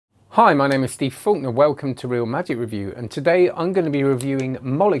Hi, my name is Steve Faulkner. Welcome to Real Magic Review, and today I'm going to be reviewing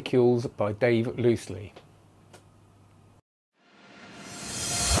Molecules by Dave Loosley.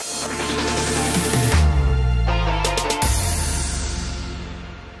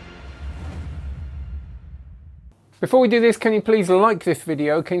 Before we do this, can you please like this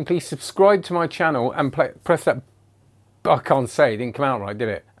video? Can you please subscribe to my channel and press that... I can't say, it didn't come out right, did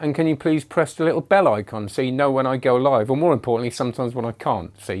it? And can you please press the little bell icon so you know when I go live, or more importantly, sometimes when I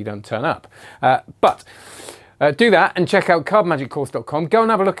can't, so you don't turn up. Do that and check out cardmagiccourse.com. Go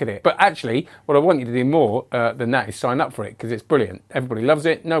and have a look at it. But actually, what I want you to do more than that is sign up for it, because it's brilliant. Everybody loves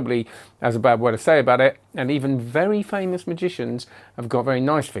it. Nobody has a bad word to say about it. And even very famous magicians have got very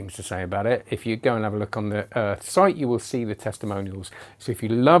nice things to say about it. If you go and have a look on the site, you will see the testimonials. So if you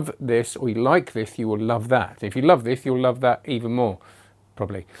love this or you like this, you will love that. If you love this, you'll love that even more,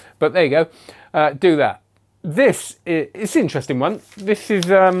 probably. But there you go. Do that. This is an interesting one. This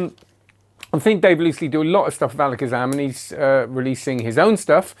is... I think Dave Loosley do a lot of stuff with Alakazam, and he's releasing his own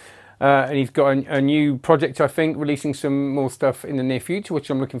stuff, and he's got a new project, I think, releasing some more stuff in the near future, which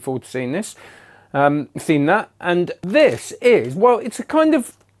I'm looking forward to seeing seeing that. And this is, well, it's a kind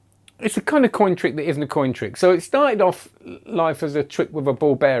of coin trick that isn't a coin trick. So it started off life as a trick with a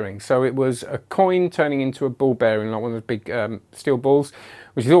ball bearing. So it was a coin turning into a ball bearing, like one of those big steel balls,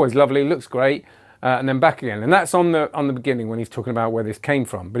 which is always lovely, looks great. And then back again, and that's on the beginning when he's talking about where this came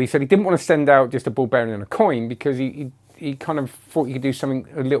from. But he said he didn't want to send out just a ball bearing and a coin, because he kind of thought you could do something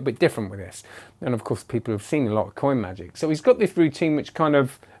a little bit different with this. And of course, people have seen a lot of coin magic, so he's got this routine which kind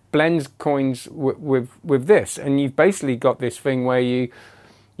of blends coins with this, and you've basically got this thing where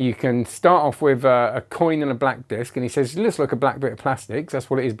you can start off with a coin and a black disc, and he says it looks like a black bit of plastic. That's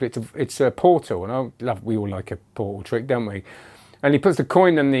what it is, but it's a portal, and we all like a portal trick, don't we? And he puts the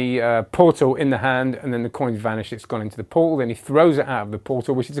coin and the portal in the hand, and then the coin's vanished, it's gone into the portal. Then he throws it out of the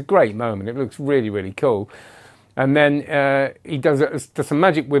portal, which is a great moment. It looks really, really cool. And then he does some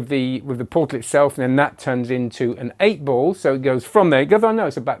magic with the portal itself, and then that turns into an 8-ball. So it goes from there. He goes, I know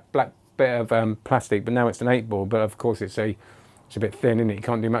it's a black bit of plastic, but now it's an 8-ball. But of course it's a bit thin, isn't it? You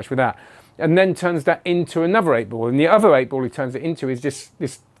can't do much with that. And then turns that into another 8-ball. And the other 8-ball he turns it into is just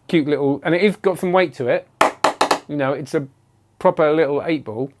this cute little, and it has got some weight to it. You know, it's a proper little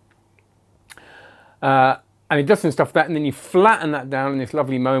 8-ball, and it does some stuff with that, and then you flatten that down in this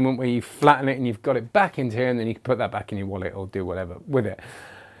lovely moment where you flatten it and you've got it back into here, and then you can put that back in your wallet or do whatever with it.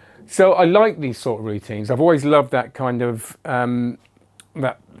 So I like these sort of routines. I've always loved that kind of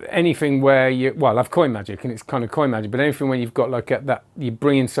that anything where you, well, I love coin magic, and it's kind of coin magic, but anything where you've got like that you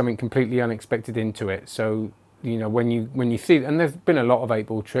bring in something completely unexpected into it. So you know, when you see, and there's been a lot of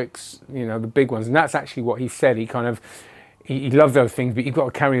 8-ball tricks, you know, the big ones, and that's actually what he said. He loved those things, but you've got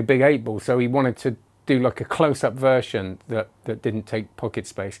to carry a big 8-ball, so he wanted to do like a close-up version that didn't take pocket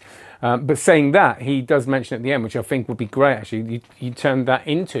space. But saying that, he does mention at the end, which I think would be great actually, you turn that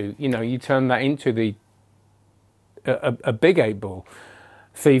into, the a big 8-ball.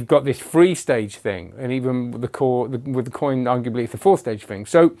 So you've got this 3-stage thing, and even with the coin, arguably it's a 4-stage thing.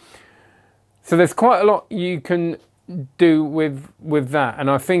 So there's quite a lot you can do with that, and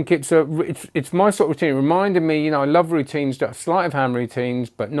I think it's my sort of routine. It reminded me, you know, I love routines that are sleight of hand routines,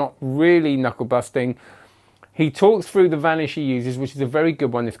 but not really knuckle busting. He talks through the vanish he uses, which is a very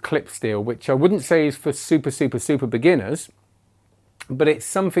good one, this clip steel, which I wouldn't say is for super beginners, but it's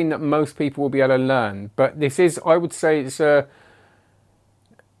something that most people will be able to learn. But this is, I would say, it's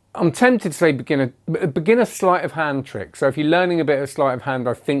I'm tempted to say beginner sleight of hand trick. So if you're learning a bit of sleight of hand,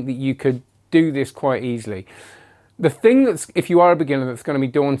 I think that you could do this quite easily. The thing that's, if you are a beginner, that's going to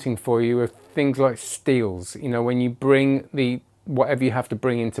be daunting for you are things like steals, you know, when you bring whatever you have to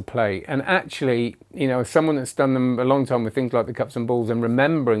bring into play. And actually, you know, someone that's done them a long time with things like the cups and balls, and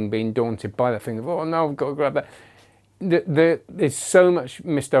remembering being daunted by that thing of, oh no, I've got to grab that. There's so much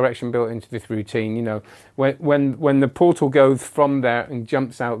misdirection built into this routine, you know. When the portal goes from there and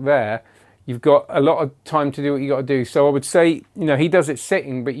jumps out there, you've got a lot of time to do what you got to do. So I would say, you know, he does it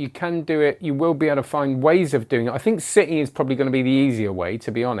sitting, but you can do it. You will be able to find ways of doing it. I think sitting is probably going to be the easier way,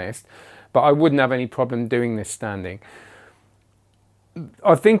 to be honest, but I wouldn't have any problem doing this standing.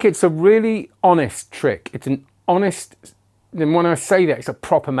 I think it's a really honest trick. It's an honest, and when I say that, it's a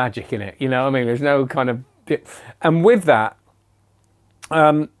proper magic in it. You know what I mean? There's no kind of, and with that,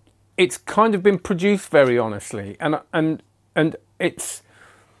 it's kind of been produced very honestly, and it's.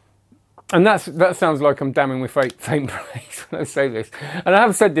 And that sounds like I'm damning with faint praise when I say this. And I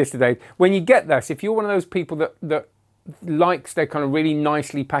have said this today. When you get this, if you're one of those people that likes their kind of really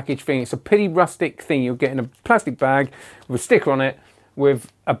nicely packaged thing, it's a pretty rustic thing you'll get in a plastic bag with a sticker on it,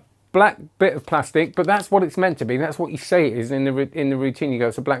 with a black bit of plastic, but that's what it's meant to be. That's what you say it is in the routine. You go,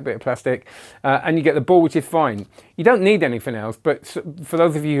 it's a black bit of plastic, and you get the ball, which is fine. You don't need anything else, but for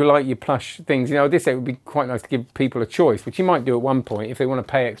those of you who like your plush things, you know, this it would be quite nice to give people a choice, which you might do at one point. If they want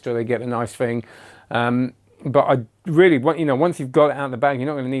to pay extra, they get a nice thing. But I really want, you know, once you've got it out of the bag, you're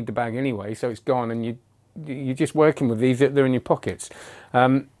not going to need the bag anyway, so it's gone, and you're just working with these, they're in your pockets.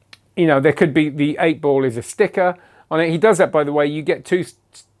 You know, there could be, the 8-ball is a sticker on it. He does that, by the way. You get two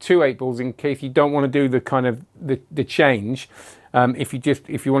 8-balls in case you don't want to do the kind of the change. If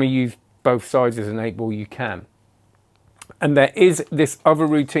you want to use both sides as an 8-ball, you can. And there is this other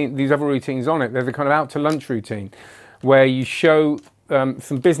routine, these other routines on it. There's a kind of out to lunch routine where you show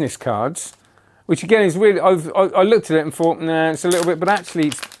some business cards, which again is really, I looked at it and thought, nah, it's a little bit, but actually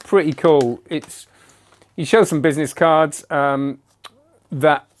it's pretty cool. You show some business cards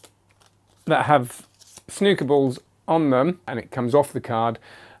that have snooker balls on them, and it comes off the card,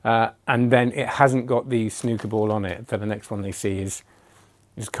 and then it hasn't got the snooker ball on it. So the next one they see is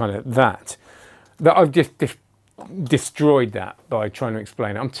kind of that I've just destroyed that by trying to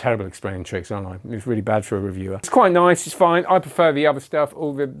explain it. I'm terrible at explaining tricks, aren't I? It's really bad for a reviewer. It's quite nice, it's fine. I prefer the other stuff.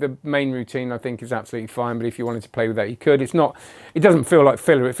 All the main routine I think is absolutely fine, but if you wanted to play with that, you could. It doesn't feel like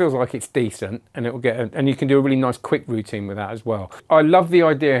filler, it feels like it's decent, and it will and you can do a really nice quick routine with that as well. I love the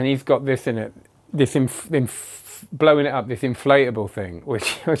idea, and he's got this in it, this blowing it up, this inflatable thing,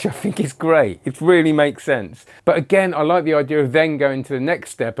 which I think is great. It really makes sense. But again, I like the idea of then going to the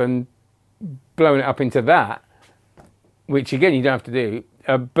next step and blowing it up into that, which again you don't have to do.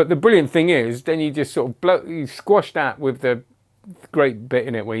 But the brilliant thing is, then you just sort of you squash that with the great bit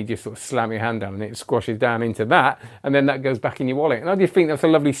in it where you just sort of slam your hand down and it squashes down into that, and then that goes back in your wallet. And I just think that's a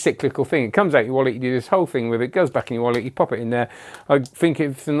lovely cyclical thing. It comes out your wallet, you do this whole thing with it, goes back in your wallet, you pop it in there. I think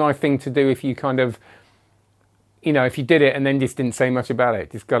it's a nice thing to do if you kind of, you know, if you did it and then just didn't say much about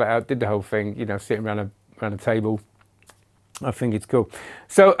it, just got it out, did the whole thing, you know, sitting around a table. I think it's cool.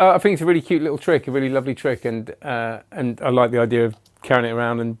 So I think it's a really cute little trick, a really lovely trick, and I like the idea of carrying it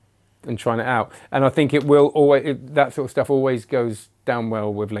around and trying it out. And I think it will always, that sort of stuff always goes down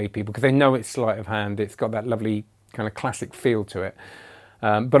well with lay people because they know it's sleight of hand. It's got that lovely kind of classic feel to it.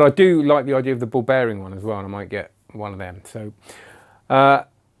 But I do like the idea of the ball bearing one as well, and I might get one of them. So, but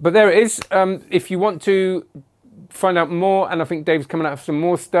there it is. If you want to find out more, and I think Dave's coming out with some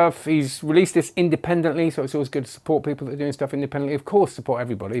more stuff. He's released this independently, so it's always good to support people that are doing stuff independently. Of course, support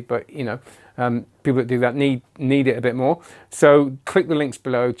everybody, but you know, people that do that need it a bit more. So click the links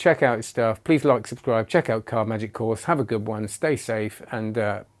below, check out his stuff. Please like, subscribe, check out Card Magic course. Have a good one, stay safe,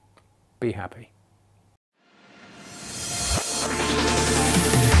 and be happy.